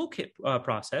modeling toolkit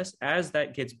process, as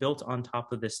that gets built on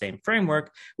top of the same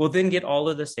framework, will then get all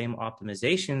of the same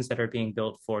optimizations that are being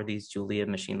built for these Julia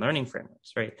machine learning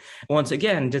frameworks, right? Once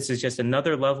again, this is just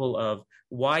another level of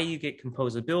why you get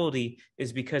composability,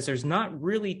 is because there's not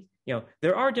really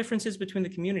there are differences between the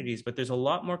communities, but there's a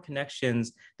lot more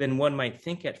connections than one might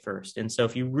think at first. And so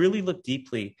if you really look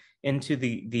deeply into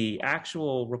the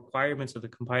actual requirements of the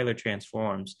compiler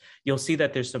transforms, you'll see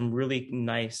that there's some really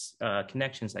nice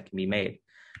connections that can be made.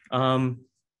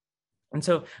 And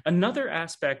so another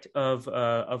aspect of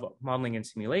modeling and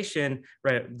simulation,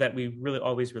 right, that we really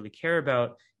always really care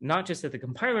about, not just at the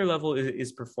compiler level,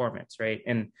 is performance, right?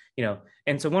 And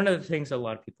so one of the things that a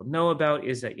lot of people know about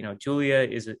is that Julia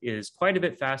is quite a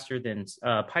bit faster than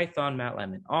Python,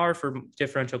 MATLAB, and R for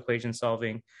differential equation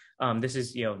solving. This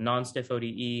is non-stiff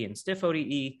ODE and stiff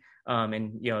ODE,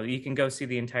 and you can go see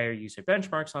the entire user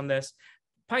benchmarks on this.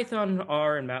 Python,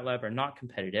 R, and MATLAB are not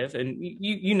competitive, and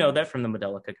you know that from the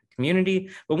Modelica community.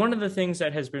 But one of the things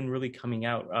that has been really coming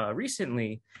out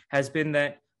recently has been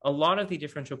that a lot of the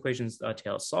differential equations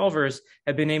tail solvers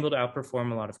have been able to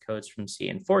outperform a lot of codes from C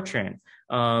and Fortran.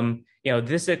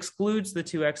 This excludes the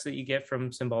 2x that you get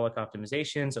from symbolic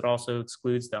optimizations. It also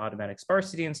excludes the automatic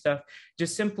sparsity and stuff.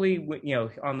 Just simply,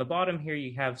 on the bottom here,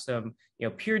 you have some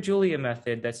pure Julia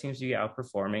method that seems to be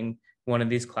outperforming one of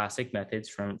these classic methods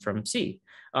from C.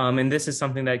 And this is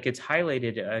something that gets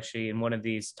highlighted actually in one of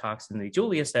these talks in the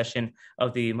Julia session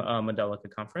of the Modelica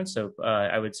conference. So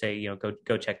I would say,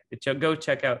 go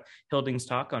check out Hilding's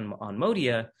talk on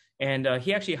Modia. And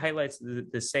he actually highlights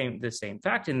the same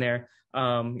fact in there.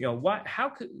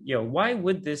 Why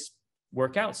would this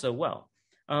work out so well?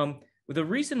 The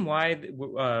reason why,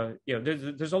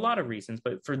 there's a lot of reasons,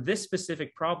 but for this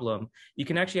specific problem, you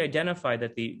can actually identify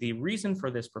that the reason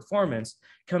for this performance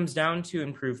comes down to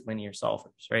improved linear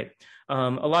solvers, right?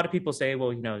 A lot of people say,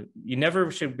 well, you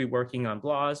never should be working on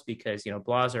BLAS because,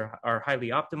 BLAS are highly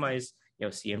optimized,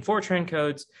 C and Fortran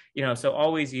codes, so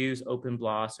always use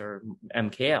OpenBLAS or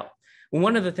MKL. Well,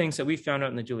 one of the things that we found out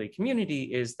in the Julia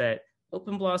community is that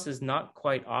OpenBLAS is not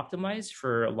quite optimized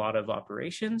for a lot of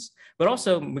operations, but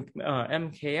also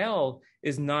MKL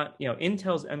is not,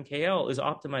 Intel's MKL is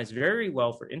optimized very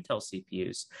well for Intel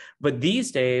CPUs. But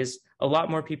these days, a lot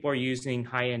more people are using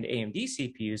high-end AMD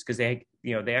CPUs because they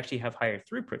actually have higher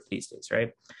throughput these days,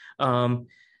 right?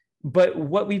 But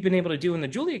what we've been able to do in the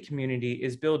Julia community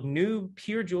is build new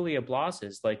pure Julia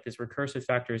BLASes like this recursive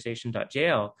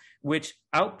factorization.jl, which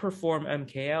outperform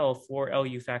MKL for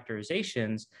LU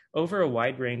factorizations over a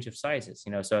wide range of sizes.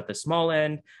 So at the small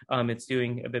end, it's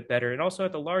doing a bit better. And also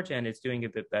at the large end, it's doing a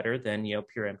bit better than,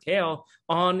 pure MKL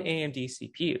on AMD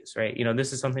CPUs, right?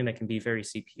 This is something that can be very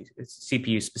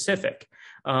CPU specific.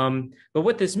 But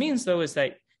what this means though, is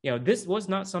that this was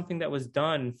not something that was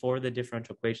done for the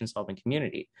differential equation solving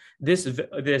community.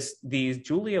 These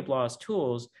Julia BLAS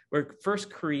tools were first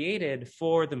created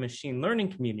for the machine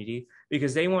learning community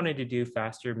because they wanted to do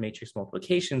faster matrix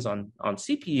multiplications on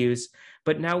CPUs,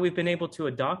 but now we've been able to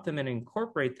adopt them and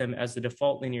incorporate them as the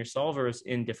default linear solvers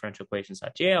in differential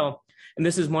equations.jl. And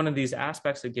this is one of these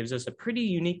aspects that gives us a pretty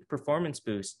unique performance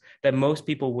boost that most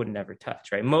people would never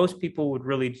touch, right? Most people would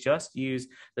really just use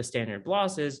the standard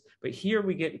BLASes, but here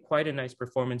we get quite a nice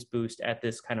performance boost at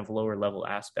this kind of lower level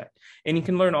aspect. And you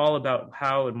can learn all about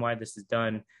how and why this is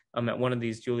done at one of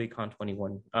these JuliaCon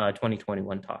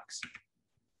 2021 talks.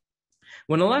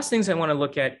 One of the last things I want to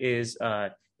look at is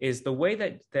the way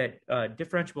that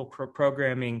differentiable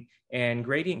programming and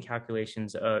gradient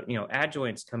calculations,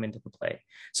 adjoints come into play.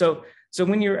 So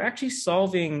when you're actually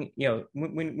solving,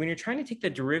 when you're trying to take the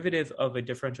derivative of a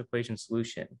differential equation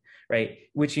solution, right,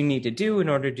 which you need to do in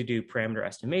order to do parameter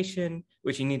estimation,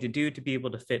 which you need to do to be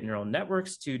able to fit neural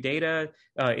networks to data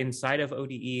inside of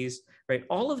ODEs, right?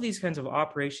 All of these kinds of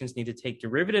operations need to take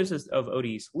derivatives of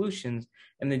ODE solutions.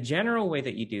 And the general way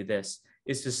that you do this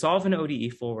is to solve an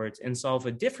ODE forwards and solve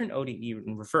a different ODE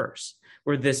in reverse,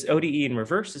 where this ODE in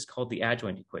reverse is called the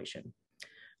adjoint equation.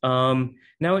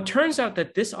 Now, it turns out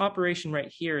that this operation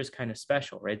right here is kind of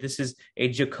special, right? This is a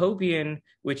Jacobian,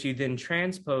 which you then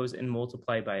transpose and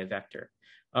multiply by a vector.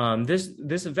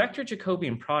 This vector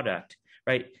Jacobian product,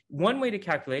 right? One way to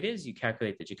calculate it is you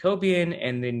calculate the Jacobian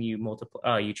and then you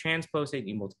multiply, you transpose it, and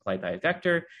you multiply by a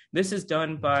vector. This is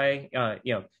done by,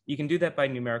 you can do that by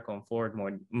numerical and forward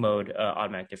mode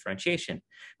automatic differentiation.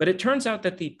 But it turns out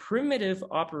that the primitive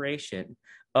operation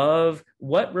of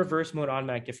what reverse mode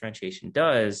automatic differentiation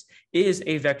does is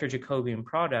a vector Jacobian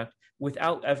product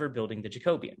without ever building the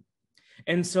Jacobian.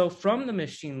 And so from the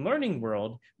machine learning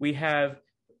world, we have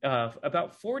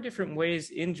about 4 different ways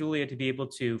in Julia to be able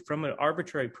to, from an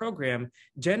arbitrary program,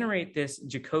 generate this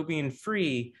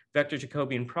Jacobian-free vector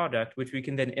Jacobian product, which we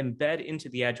can then embed into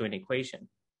the adjoint equation.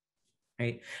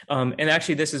 right? And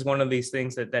actually, this is one of these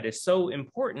things that is so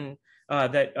important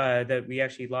that we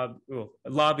actually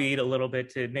lobbied a little bit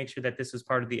to make sure that this is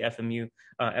part of the FMI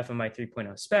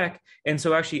 3.0 spec. And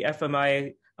so actually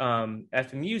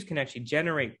FMUs can actually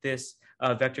generate this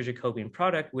vector Jacobian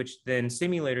product, which then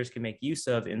simulators can make use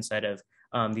of inside of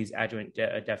these adjoint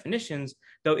definitions.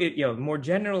 Though more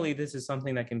generally, this is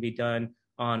something that can be done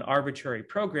on arbitrary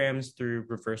programs through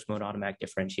reverse mode automatic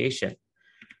differentiation.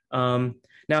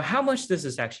 Now, how much does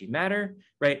this actually matter,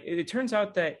 right? It turns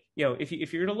out that,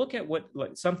 if you're to look at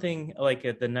what something like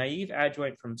the naive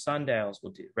adjoint from sundials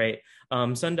will do, right?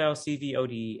 Sundial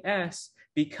CVODES,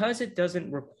 because it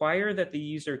doesn't require that the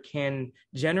user can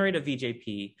generate a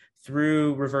VJP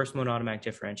through reverse mode automatic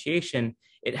differentiation,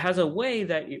 it has a way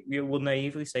that it will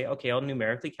naively say, okay, I'll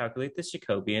numerically calculate this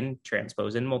Jacobian,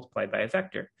 transpose and multiply by a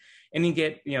vector. And you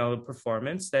get,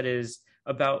 performance that is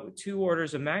about 2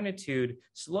 orders of magnitude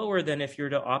slower than if you're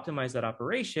to optimize that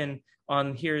operation.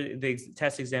 On here, the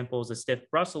test example is a stiff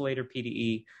Brusselator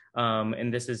PDE,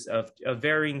 and this is of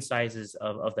varying sizes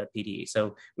of that PDE.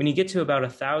 So when you get to about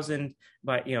 1,000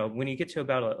 when you get to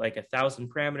about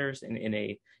 1,000 parameters in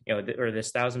a, or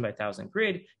this 1,000 by 1,000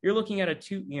 grid, you're looking at a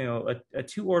 2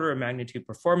 order of magnitude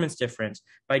performance difference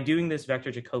by doing this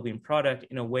vector Jacobian product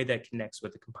in a way that connects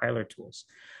with the compiler tools.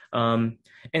 And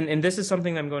this is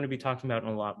something I'm going to be talking about in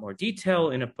a lot more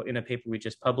detail in a paper we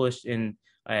just published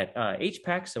at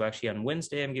HPAC. So actually on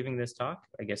Wednesday, I'm giving this talk.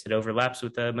 I guess it overlaps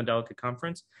with the Modelica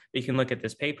conference. But you can look at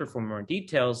this paper for more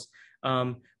details.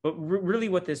 But really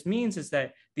what this means is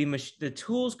that the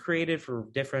tools created for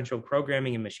differential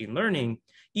programming and machine learning,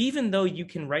 even though you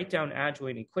can write down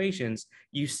adjoint equations,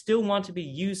 you still want to be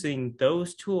using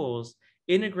those tools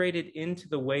integrated into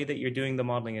the way that you're doing the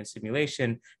modeling and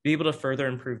simulation, be able to further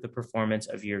improve the performance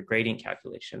of your gradient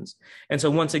calculations. And so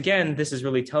once again, this is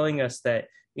really telling us that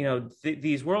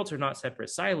these worlds are not separate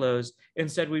silos.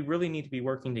 Instead, we really need to be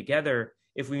working together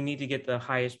if we need to get the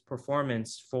highest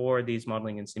performance for these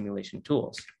modeling and simulation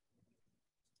tools.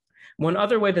 One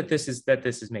other way that this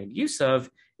is made use of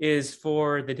is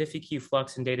for the Diffie-Q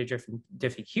flux and data-driven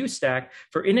Diffie-Q stack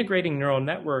for integrating neural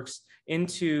networks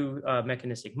into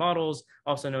mechanistic models,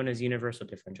 also known as universal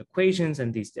differential equations,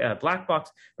 and these black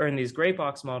box or in these gray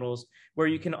box models, where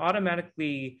you can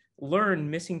automatically learn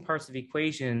missing parts of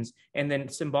equations and then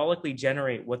symbolically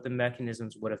generate what the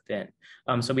mechanisms would have been.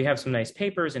 So we have some nice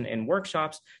papers and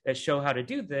workshops that show how to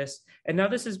do this. And now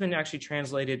this has been actually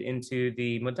translated into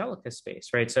the Modelica space,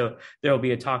 right? So there will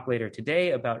be a talk later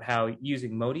today about how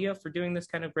using Modia for doing this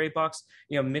kind of gray box,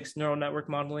 mixed neural network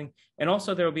modeling. And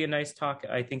also there will be a nice talk,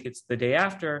 I think it's the day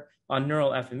after, on neural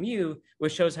FMU,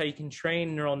 which shows how you can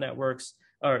train neural networks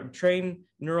or train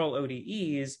neural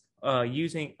ODEs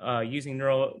using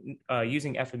FMUs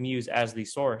as the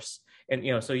source.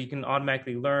 And so you can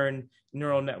automatically learn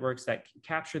neural networks that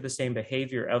capture the same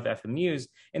behavior of FMUs,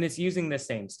 and it's using the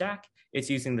same stack.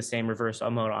 It's using the same reverse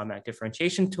mode automatic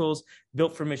differentiation tools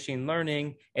built for machine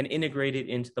learning and integrated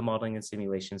into the modeling and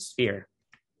simulation sphere.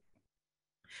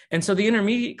 And so the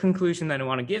intermediate conclusion that I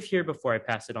want to give here before I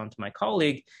pass it on to my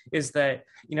colleague is that,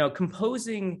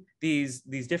 composing these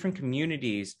different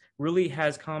communities really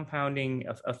has compounding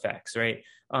effects, right?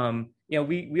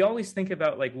 We always think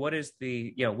about what is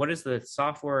the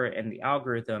software and the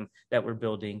algorithm that we're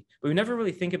building, but we never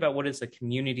really think about what is the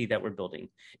community that we're building.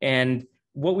 And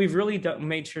what we've really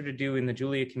made sure to do in the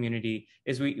Julia community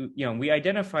is we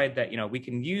identified that we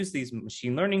can use these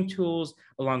machine learning tools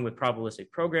along with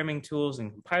probabilistic programming tools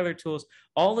and compiler tools.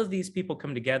 All of these people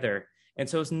come together, and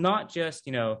so it's not just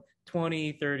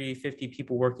 20, 30, 50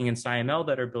 people working in SciML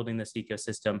that are building this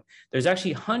ecosystem. There's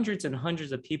actually hundreds and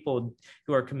hundreds of people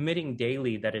who are committing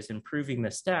daily that is improving the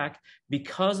stack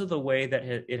because of the way that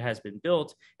it has been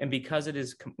built and because it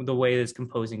is the way it is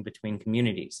composing between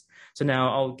communities. So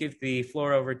now I'll give the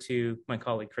floor over to my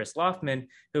colleague, Chris Laughman,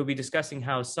 who will be discussing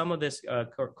how some of this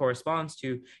corresponds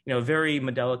to very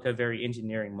Modelica, very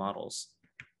engineering models.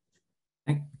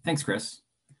 Thanks, Chris.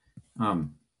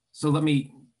 So let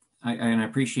me, I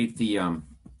appreciate the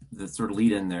sort of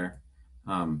lead in there.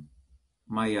 Okay,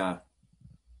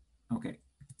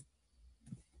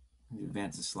 let me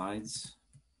advance the slides.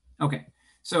 Okay,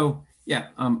 so yeah,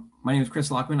 my name is Chris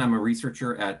Laughman. I'm a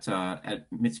researcher at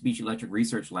Mitsubishi Electric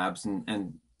Research Labs,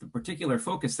 and the particular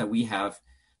focus that we have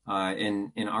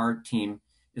in our team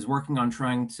is working on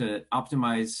trying to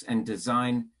optimize and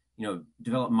design,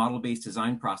 develop model-based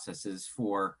design processes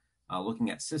for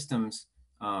looking at systems,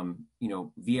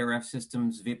 VRF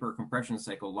systems, vapor compression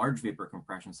cycle, large vapor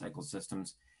compression cycle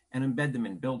systems, and embed them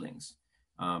in buildings.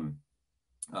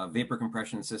 Vapor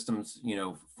compression systems,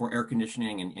 for air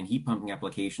conditioning and heat pumping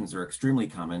applications are extremely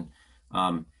common.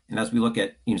 And And as we look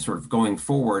at, sort of going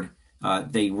forward,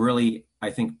 they really,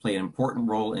 I think, play an important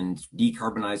role in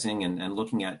decarbonizing and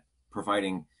looking at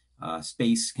providing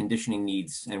space conditioning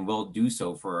needs, and will do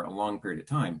so for a long period of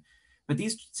time. But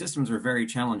these systems are very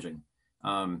challenging.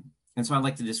 And so I'd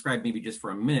like to describe maybe just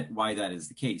for a minute why that is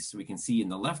the case. So we can see in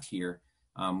the left here,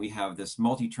 we have this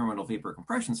multi-terminal vapor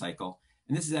compression cycle.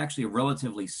 And this is actually a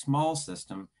relatively small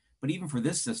system. But even for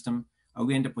this system,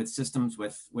 we end up with systems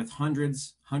with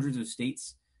hundreds of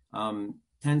states,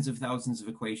 tens of thousands of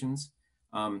equations.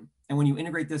 And when you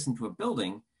integrate this into a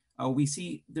building, we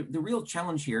see the real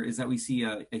challenge here is that we see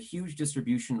a huge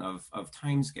distribution of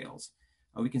timescales.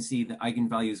 We can see the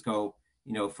eigenvalues go,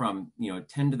 from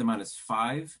 10 to the minus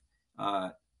 5,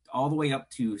 all the way up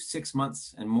to 6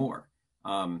 months and more.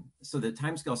 So the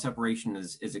timescale separation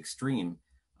is extreme.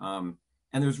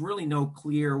 And there's really no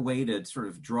clear way to sort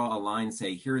of draw a line,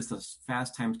 say, here's the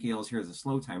fast timescales, here's the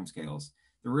slow timescales.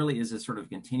 There really is a sort of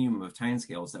continuum of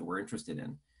timescales that we're interested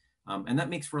in. And that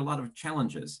makes for a lot of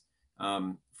challenges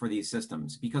for these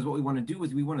systems, because what we want to do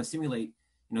is we want to simulate,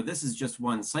 this is just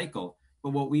one cycle,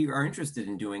 but what we are interested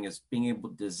in doing is being able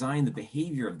to design the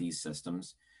behavior of these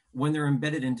systems when they're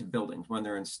embedded into buildings, when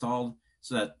they're installed,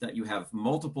 so that you have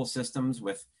multiple systems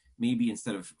with maybe,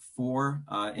 instead of 4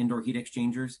 indoor heat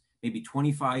exchangers, maybe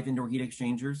 25 indoor heat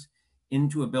exchangers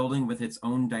into a building with its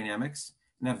own dynamics,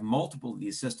 and have multiple of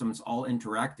these systems all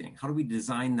interacting. How do we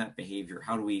design that behavior?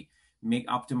 How do we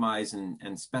optimize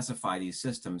and specify these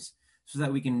systems so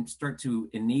that we can start to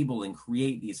enable and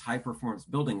create these high performance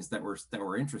buildings that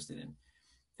we're interested in?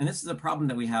 And this is a problem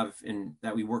that we have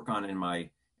that we work on in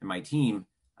my team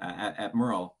at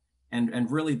Merle.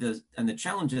 And really the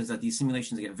challenge is that these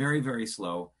simulations get very, very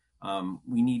slow.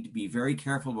 We need to be very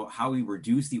careful about how we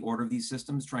reduce the order of these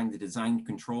systems. Trying to design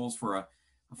controls for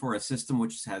a system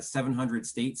which has 700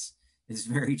 states is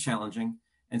very challenging.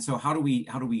 And so how do we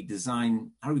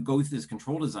go through this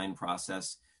control design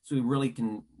process so we really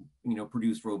can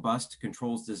produce robust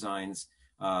controls designs,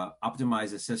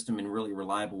 optimize a system in really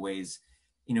reliable ways,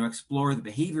 explore the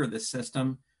behavior of this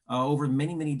system over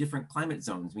many, many different climate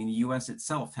zones. I mean, the US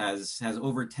itself has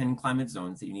over 10 climate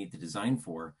zones that you need to design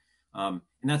for. And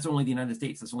that's only the United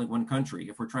States. That's only one country.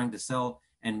 If we're trying to sell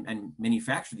and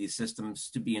manufacture these systems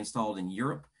to be installed in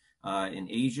Europe, in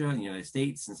Asia, in the United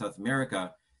States, and South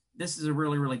America, this is a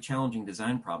really, really challenging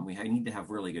design problem. We need to have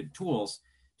really good tools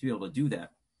to be able to do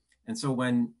that. And so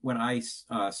when I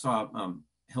saw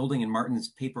Hilding and Martin's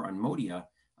paper on Modia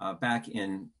back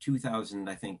in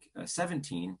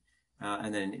 2017,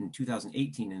 and then in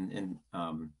 2018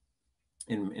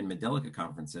 in Modelica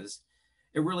conferences,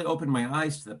 it really opened my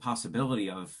eyes to the possibility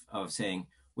of saying,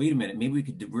 wait a minute, maybe we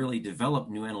could really develop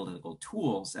new analytical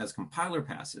tools as compiler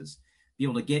passes, be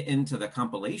able to get into the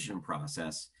compilation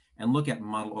process and look at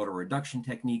model auto reduction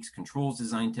techniques, controls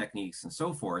design techniques, and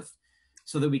so forth,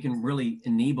 so that we can really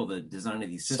enable the design of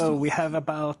these systems. So we have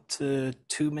about 2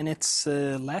 minutes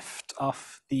left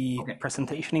of the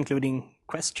presentation, including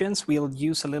questions. We'll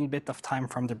use a little bit of time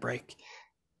from the break.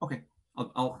 Okay,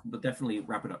 I'll definitely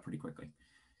wrap it up pretty quickly.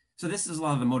 So this is a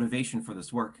lot of the motivation for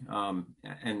this work.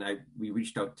 We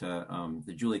reached out to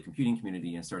the Julia computing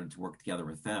community and started to work together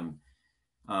with them,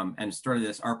 and started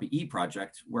this RPE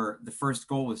project where the first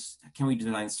goal was, can we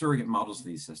design surrogate models of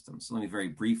these systems? So let me very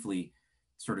briefly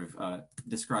sort of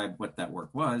describe what that work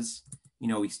was.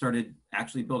 We started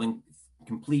actually building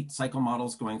complete cycle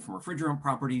models, going from refrigerant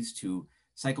properties to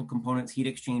cycle components, heat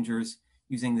exchangers,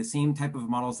 using the same type of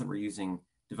models that we're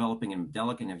developing in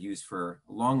Modelica and have used for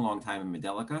a long, long time in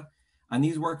Modelica. And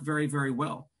these work very, very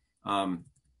well.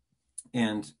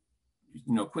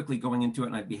 Quickly going into it,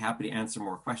 and I'd be happy to answer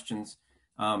more questions.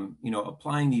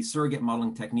 Applying these surrogate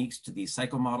modeling techniques to these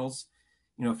cycle models,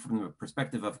 from the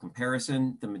perspective of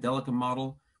comparison, the Modelica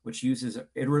model, which uses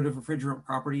iterative refrigerant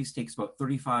properties, takes about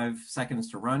 35 seconds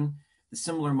to run. The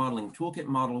similar modeling toolkit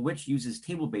model, which uses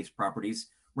table-based properties,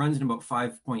 runs in about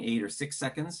 5.8 or 6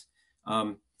 seconds.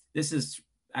 This is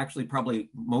actually probably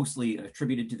mostly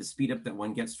attributed to the speed up that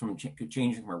one gets from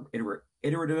changing from an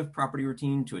iterative property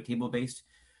routine to a table-based.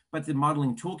 But the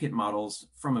modeling toolkit models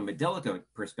from a Modelica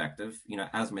perspective,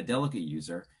 as a Modelica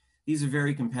user, these are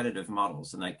very competitive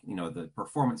models, and the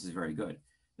performance is very good.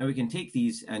 Now we can take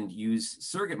these and use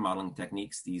surrogate modeling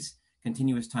techniques, these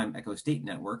continuous time echo state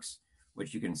networks,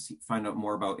 which you can find out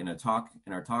more about in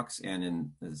our talks and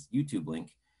in this YouTube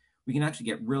link. We can actually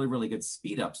get really, really good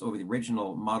speed ups over the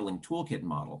original modeling toolkit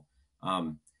model,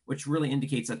 which really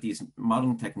indicates that these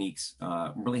modeling techniques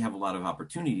really have a lot of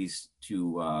opportunities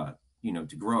to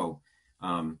grow.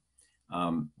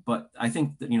 But I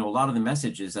think that, a lot of the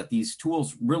message is that these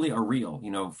tools really are real.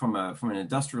 From an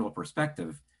industrial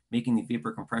perspective, making the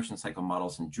vapor compression cycle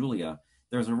models in Julia,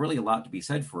 there's really a lot to be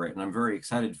said for it. And I'm very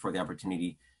excited for the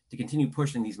opportunity to continue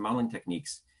pushing these modeling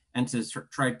techniques and to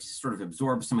try to sort of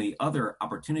absorb some of the other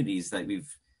opportunities that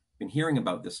we've been hearing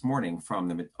about this morning from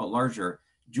the larger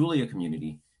Julia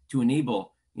community to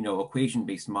enable,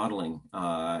 equation-based modeling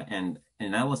and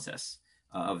analysis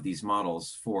of these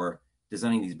models for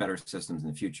designing these better systems in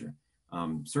the future.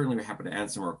 Certainly, we're happy to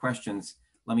answer more questions.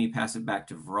 Let me pass it back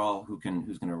to Viral, who's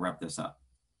going to wrap this up.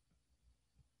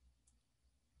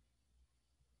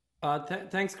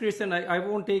 Thanks, Chris, and I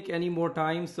won't take any more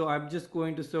time. So I'm just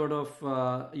going to sort of,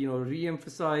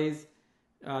 re-emphasize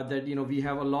that, we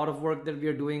have a lot of work that we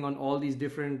are doing on all these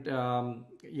different,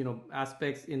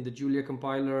 aspects in the Julia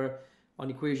compiler, on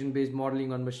equation-based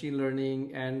modeling, on machine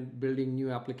learning, and building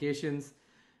new applications.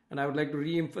 And I would like to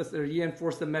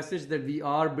reinforce the message that we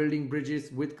are building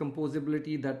bridges with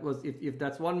composability. That was, if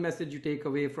that's one message you take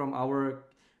away from our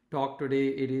talk today,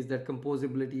 it is that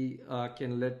composability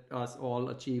can let us all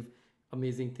achieve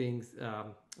amazing things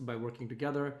by working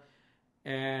together.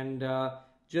 And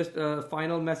just a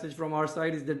final message from our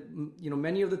side is that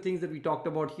many of the things that we talked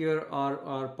about here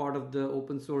are part of the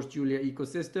open source Julia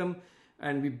ecosystem,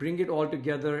 and we bring it all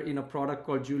together in a product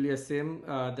called Julia Sim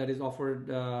that is offered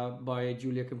by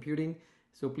Julia Computing.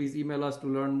 So please email us to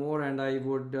learn more, and I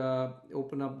would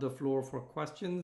open up the floor for questions.